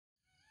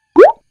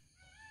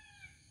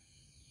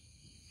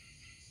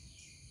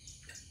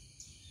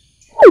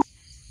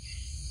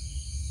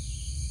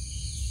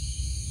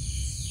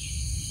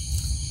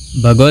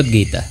Bhagavad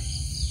Gita.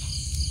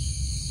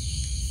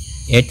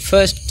 At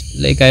first,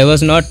 I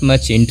was not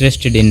much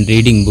interested in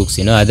reading books,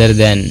 other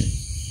than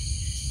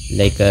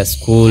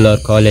school or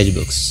college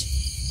books.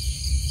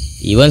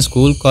 Even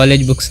school,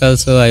 college books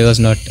also, I was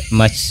not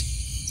much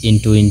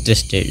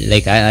interested.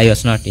 I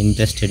was not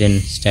interested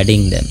in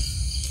studying them.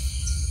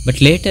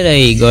 But later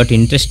I got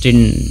interested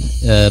in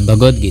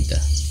Bhagavad Gita.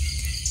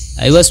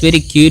 I was very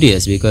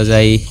curious because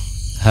I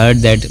heard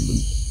that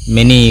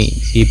many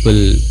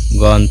people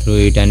gone through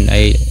it, and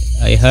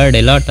I heard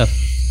a lot of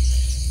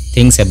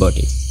things about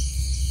it.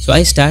 So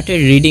I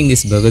started reading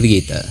this Bhagavad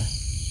Gita.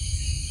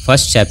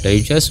 First chapter,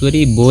 it was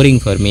very boring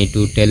for me,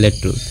 to tell the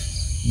truth.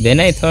 Then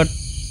I thought,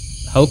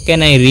 how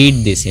can I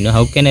read this?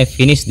 How can I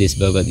finish this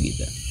Bhagavad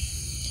Gita?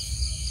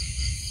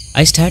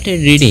 I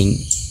started reading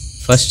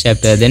first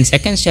chapter, then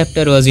second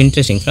chapter was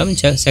interesting. From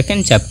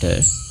second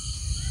chapter,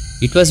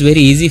 it was very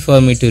easy for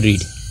me to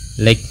read.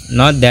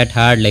 Not that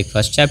hard.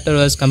 First chapter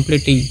was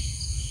completely,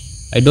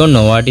 I don't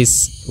know what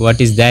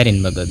is there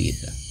in Bhagavad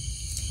Gita.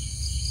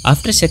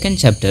 After second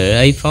chapter,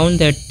 I found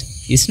that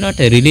it's not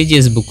a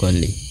religious book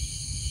only.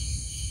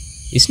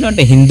 It's not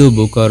a Hindu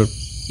book or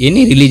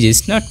any religion.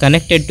 It's not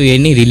connected to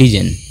any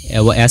religion,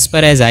 as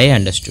far as I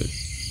understood.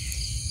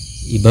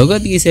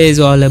 Bhagavad Gita is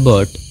all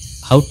about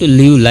how to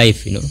live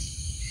life,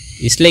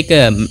 It's like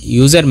a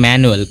user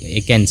manual,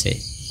 I can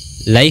say.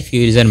 Life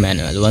user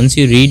manual. Once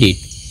you read it,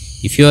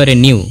 if you are a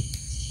new,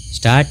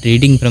 start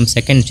reading from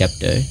second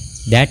chapter.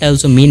 That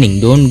also meaning.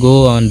 Don't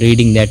go on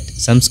reading that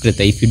Sanskrit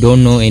if you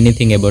don't know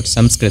anything about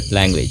Sanskrit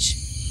language.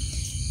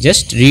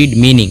 Just read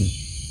meaning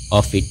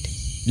of it.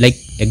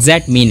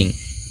 Exact meaning.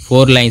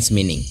 4 lines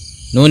meaning.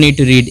 No need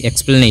to read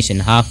explanation,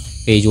 half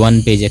page,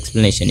 1 page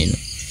explanation,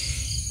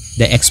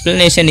 The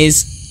explanation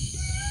is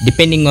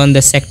depending on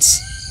the sects.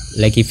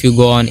 If you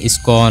go on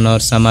ISKCON or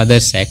some other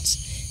sects,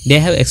 they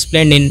have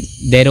explained in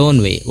their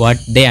own way what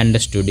they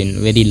understood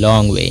in very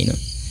long way,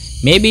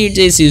 Maybe it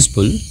is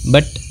useful,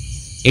 but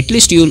at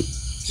least you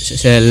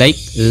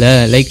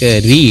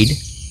read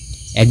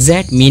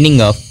exact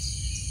meaning of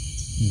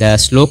the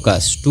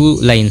slokas,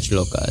 2-line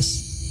slokas.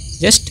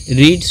 Just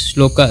read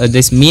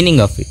this meaning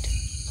of it.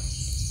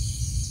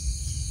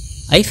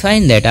 I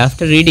find that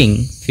after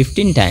reading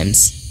 15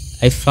 times,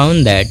 I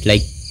found that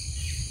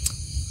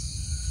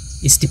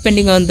it's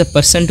depending on the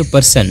person to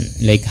person,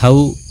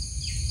 how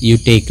you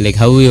take,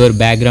 how your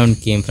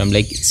background came from.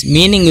 Its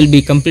meaning will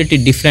be completely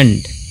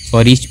different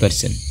for each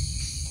person.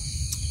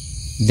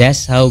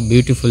 That's how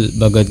beautiful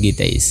Bhagavad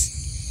Gita is.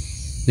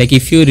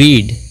 If you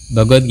read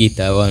Bhagavad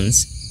Gita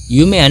once,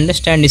 you may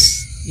understand it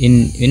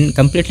in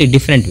completely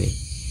different way.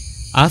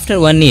 After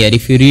 1 year,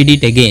 if you read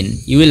it again,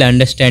 you will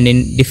understand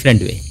in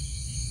different way.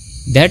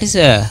 That is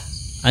a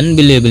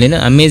unbelievable,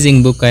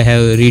 amazing book I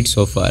have read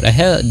so far.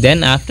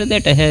 Then after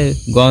that I have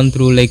gone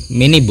through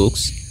many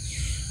books,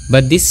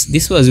 but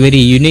this was very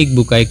unique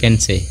book, I can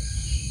say.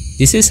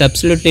 This is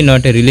absolutely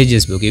not a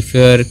religious book. If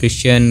you are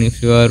Christian,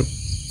 if you are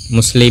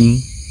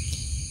Muslim,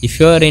 if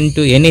you are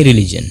into any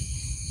religion,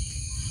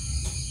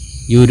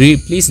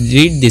 please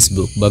read this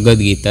book, Bhagavad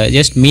Gita,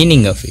 just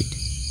meaning of it.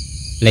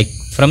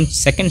 From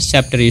second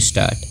chapter you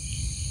start,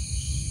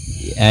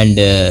 and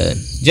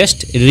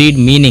just read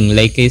meaning,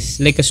 it's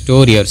like a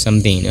story or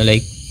something,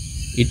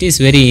 it is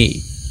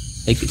very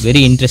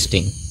very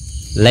interesting,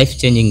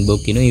 life-changing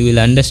book. You will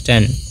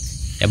understand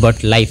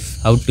about life,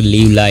 how to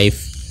live life,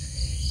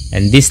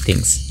 and these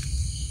things.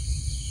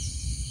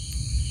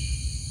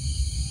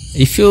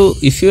 If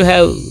you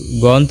have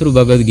gone through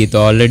Bhagavad Gita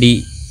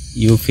already,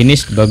 you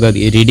finished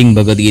reading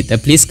Bhagavad Gita,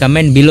 please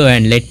comment below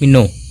and let me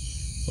know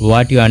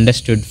what you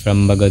understood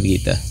from Bhagavad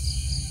Gita.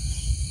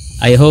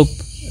 I hope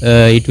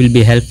it will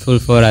be helpful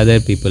for other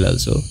people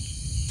also.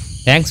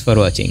 Thanks for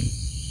watching.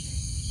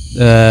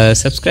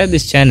 Subscribe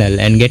this channel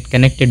and get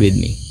connected with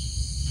me.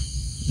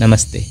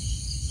 Namaste.